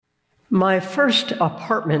My first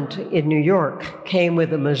apartment in New York came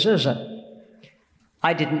with a mezuzah.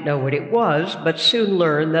 I didn't know what it was, but soon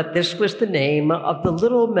learned that this was the name of the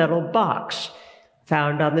little metal box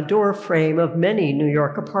found on the door frame of many New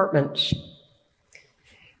York apartments.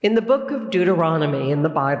 In the book of Deuteronomy in the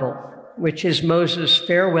Bible, which is Moses'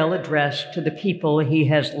 farewell address to the people he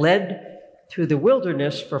has led through the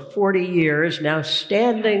wilderness for 40 years, now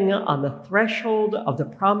standing on the threshold of the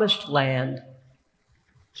promised land,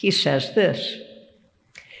 he says this: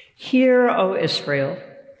 "Hear, O Israel,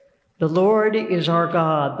 the Lord is our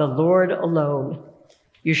God, the Lord alone.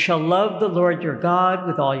 You shall love the Lord your God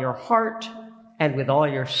with all your heart and with all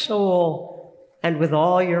your soul and with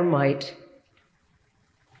all your might."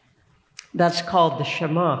 That's called the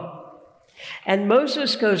Shema. And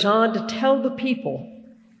Moses goes on to tell the people,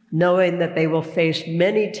 knowing that they will face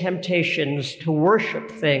many temptations to worship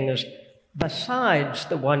things besides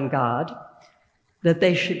the one God, that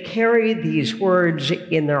they should carry these words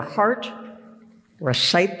in their heart,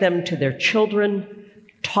 recite them to their children,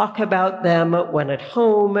 talk about them when at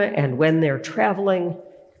home and when they're traveling,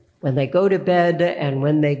 when they go to bed and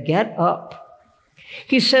when they get up.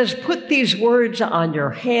 He says, put these words on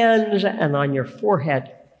your hands and on your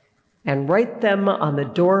forehead and write them on the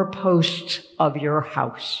doorposts of your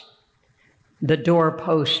house. The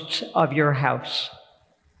doorposts of your house.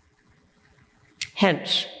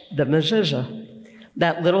 Hence, the mezuzah,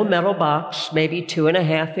 that little metal box, maybe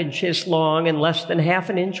 2.5 inches long and less than half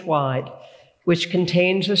an inch wide, which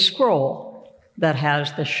contains a scroll that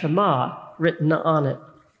has the Shema written on it.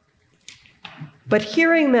 But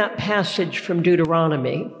hearing that passage from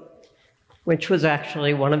Deuteronomy, which was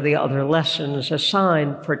actually one of the other lessons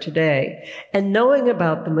assigned for today, and knowing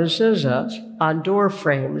about the mezuzahs on door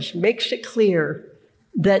frames makes it clear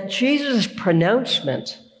that Jesus'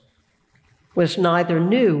 pronouncement was neither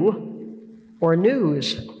new or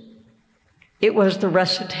news. It was the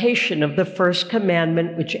recitation of the first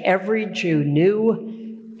commandment, which every Jew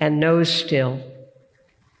knew and knows still.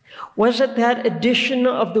 Was it that addition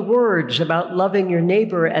of the words about loving your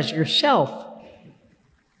neighbor as yourself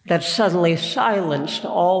that suddenly silenced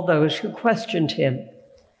all those who questioned him?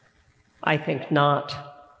 I think not.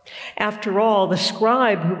 After all, the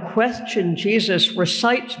scribe who questioned Jesus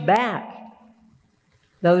recites back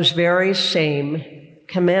those very same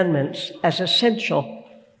commandments as essential,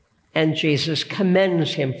 and Jesus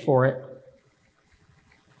commends him for it.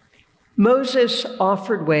 Moses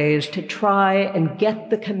offered ways to try and get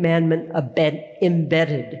the commandment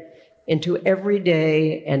embedded into every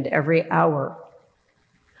day and every hour.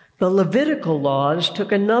 The Levitical laws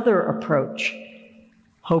took another approach,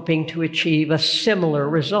 hoping to achieve a similar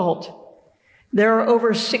result. There are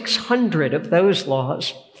over 600 of those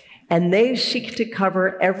laws, and they seek to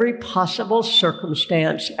cover every possible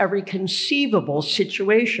circumstance, every conceivable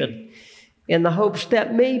situation, in the hopes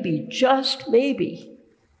that maybe, just maybe,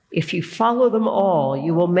 if you follow them all,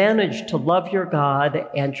 you will manage to love your God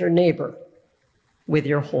and your neighbor with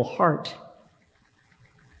your whole heart.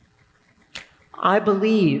 I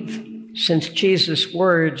believe, since Jesus'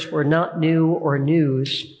 words were not new or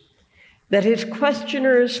news, that his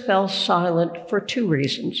questioners fell silent for 2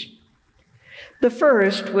 reasons. The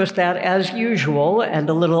first was that, as usual, and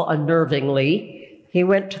a little unnervingly, he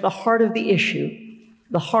went to the heart of the issue,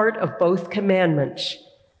 the heart of both commandments,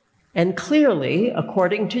 and clearly,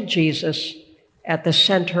 according to Jesus, at the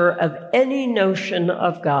center of any notion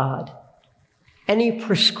of God, any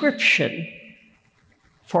prescription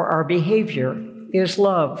for our behavior is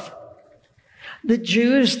love. The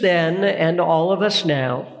Jews then, and all of us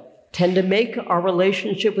now, tend to make our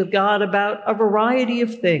relationship with God about a variety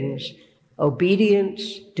of things: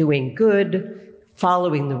 obedience, doing good,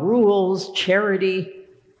 following the rules, charity,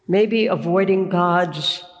 maybe avoiding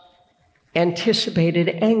God's anticipated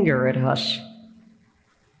anger at us.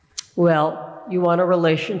 Well, you want a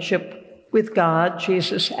relationship with God,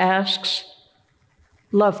 Jesus asks?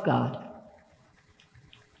 Love God.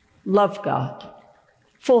 Love God.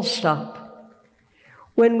 Full stop.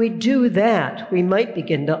 When we do that, we might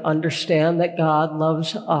begin to understand that God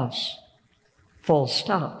loves us. Full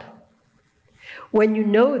stop. When you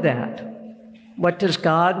know that, what does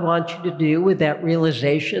God want you to do with that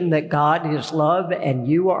realization that God is love and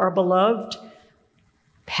you are beloved?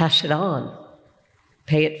 Pass it on.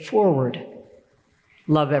 Pay it forward.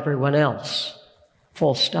 Love everyone else.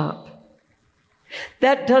 Full stop.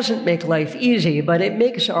 That doesn't make life easy, but it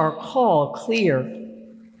makes our call clear.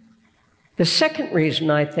 The second reason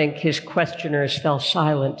I think his questioners fell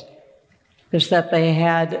silent is that they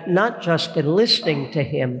had not just been listening to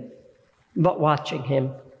him, but watching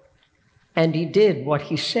him. And he did what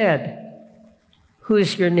he said.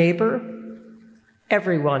 Who's your neighbor?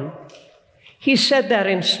 everyone. He said that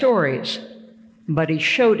in stories, but he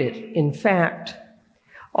showed it in fact.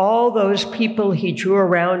 All those people he drew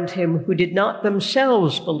around him who did not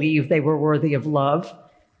themselves believe they were worthy of love,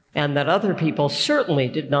 and that other people certainly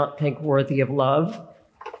did not think worthy of love,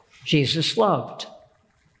 Jesus loved.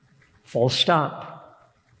 Full stop.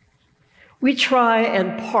 We try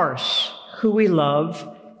and parse who we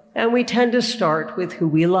love, and we tend to start with who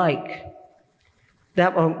we like.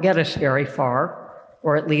 That won't get us very far,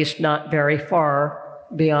 or at least not very far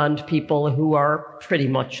beyond people who are pretty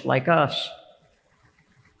much like us.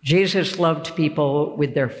 Jesus loved people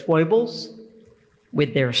with their foibles,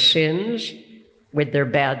 with their sins, with their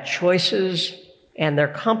bad choices, and their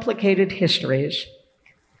complicated histories.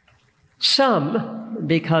 Some,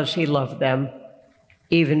 because he loved them,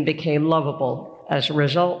 even became lovable as a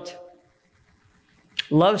result.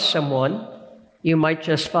 Love someone, you might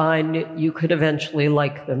just find you could eventually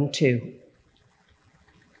like them too.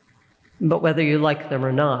 But whether you like them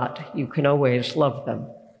or not, you can always love them.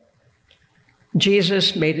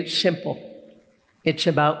 Jesus made it simple. It's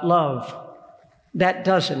about love. That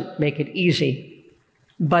doesn't make it easy,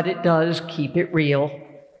 but it does keep it real,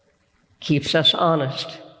 keeps us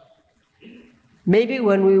honest. Maybe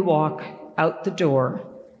when we walk out the door,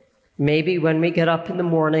 maybe when we get up in the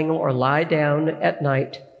morning or lie down at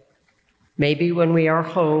night, maybe when we are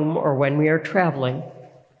home or when we are traveling,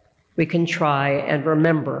 we can try and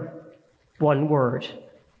remember one word: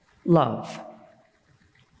 love.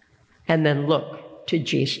 And then look to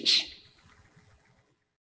Jesus.